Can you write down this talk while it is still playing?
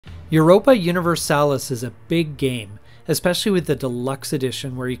Europa Universalis is a big game, especially with the deluxe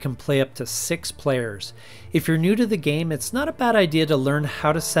edition where you can play up to 6 players. If you're new to the game, it's not a bad idea to learn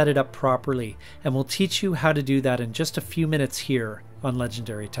how to set it up properly, and we'll teach you how to do that in just a few minutes here on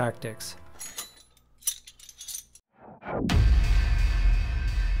Legendary Tactics.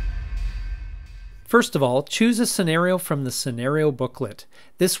 First of all, choose a scenario from the scenario booklet.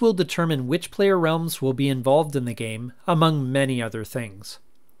 This will determine which player realms will be involved in the game, among many other things.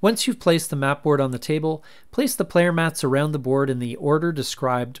 Once you've placed the map board on the table, place the player mats around the board in the order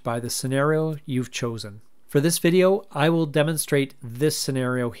described by the scenario you've chosen. For this video, I will demonstrate this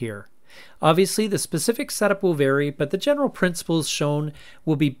scenario here. Obviously, the specific setup will vary, but the general principles shown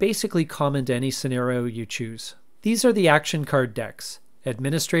will be basically common to any scenario you choose. These are the action card decks: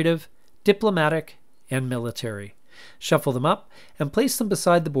 administrative, diplomatic, and military. Shuffle them up and place them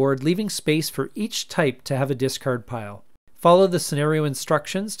beside the board, leaving space for each type to have a discard pile. Follow the scenario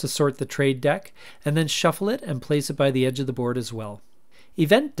instructions to sort the trade deck, and then shuffle it and place it by the edge of the board as well.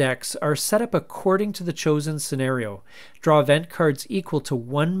 Event decks are set up according to the chosen scenario. Draw event cards equal to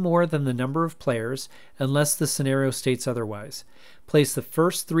one more than the number of players, unless the scenario states otherwise. Place the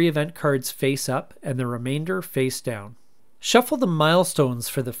first 3 event cards face up and the remainder face down. Shuffle the milestones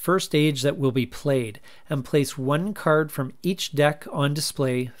for the first age that will be played, and place 1 card from each deck on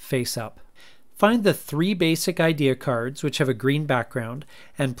display face up. Find the 3 basic idea cards, which have a green background,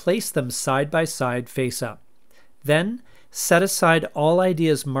 and place them side by side face up. Then, set aside all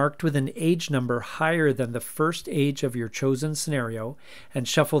ideas marked with an age number higher than the first age of your chosen scenario, and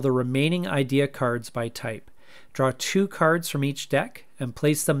shuffle the remaining idea cards by type. Draw 2 cards from each deck, and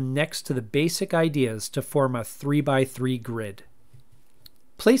place them next to the basic ideas to form a 3x3 grid.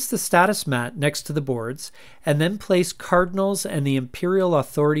 Place the status mat next to the boards, and then place cardinals and the Imperial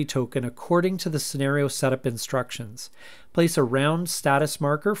Authority token according to the scenario setup instructions. Place a round status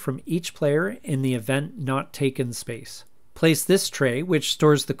marker from each player in the event not taken space. Place this tray, which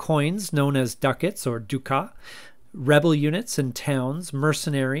stores the coins known as ducats or ducat, rebel units and towns,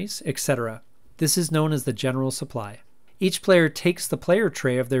 mercenaries, etc. This is known as the general supply. Each player takes the player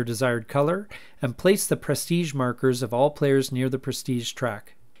tray of their desired color and place the prestige markers of all players near the prestige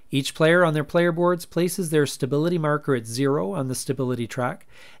track. Each player on their player boards places their stability marker at 0 on the stability track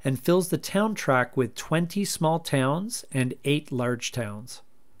and fills the town track with 20 small towns and 8 large towns.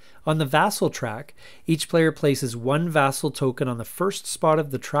 On the vassal track, each player places 1 vassal token on the first spot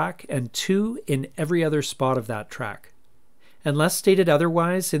of the track and 2 in every other spot of that track. Unless stated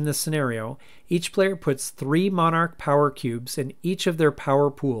otherwise in the scenario, each player puts 3 monarch power cubes in each of their power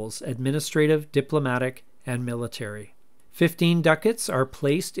pools: administrative, diplomatic, and military. 15 ducats are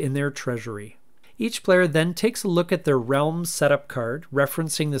placed in their treasury. Each player then takes a look at their realm setup card,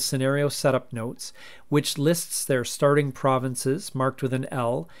 referencing the scenario setup notes, which lists their starting provinces marked with an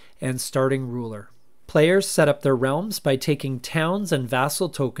L and starting ruler. Players set up their realms by taking towns and vassal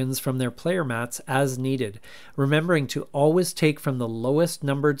tokens from their player mats as needed, remembering to always take from the lowest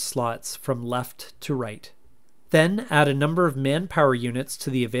numbered slots from left to right. Then add a number of manpower units to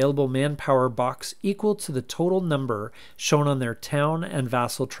the available manpower box equal to the total number shown on their town and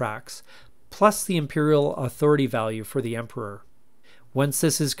vassal tracks, plus the Imperial Authority value for the Emperor. Once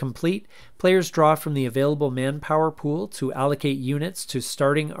this is complete, players draw from the available manpower pool to allocate units to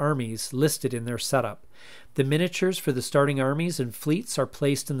starting armies listed in their setup. The miniatures for the starting armies and fleets are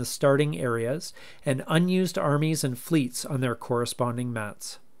placed in the starting areas, and unused armies and fleets on their corresponding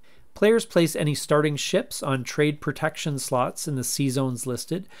mats. Players place any starting ships on trade protection slots in the sea zones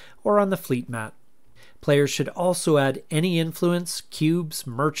listed, or on the fleet mat. Players should also add any influence, cubes,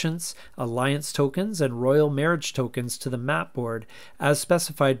 merchants, alliance tokens, and royal marriage tokens to the map board as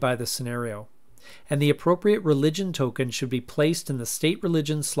specified by the scenario. And the appropriate religion token should be placed in the state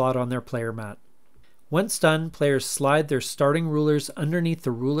religion slot on their player mat. Once done, players slide their starting rulers underneath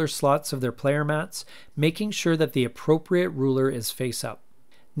the ruler slots of their player mats, making sure that the appropriate ruler is face up.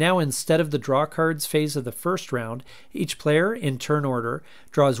 Now, instead of the draw cards phase of the first round, each player, in turn order,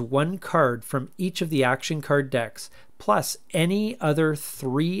 draws 1 card from each of the action card decks, plus any other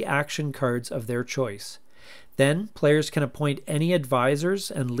 3 action cards of their choice. Then, players can appoint any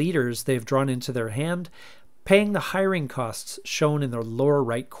advisors and leaders they've drawn into their hand, paying the hiring costs shown in the lower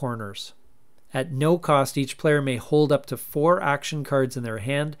right corners. At no cost, each player may hold up to 4 action cards in their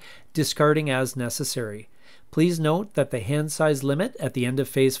hand, discarding as necessary. Please note that the hand size limit at the end of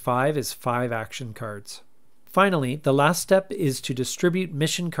Phase 5 is 5 action cards. Finally, the last step is to distribute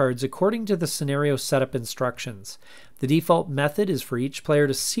mission cards according to the scenario setup instructions. The default method is for each player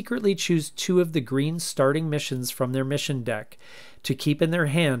to secretly choose 2 of the green starting missions from their mission deck to keep in their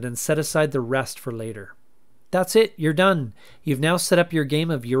hand and set aside the rest for later. That's it, you're done. You've now set up your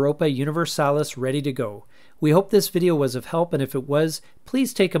game of Europa Universalis ready to go. We hope this video was of help, and if it was,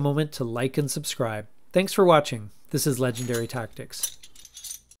 please take a moment to like and subscribe. Thanks for watching. This is Legendary Tactics.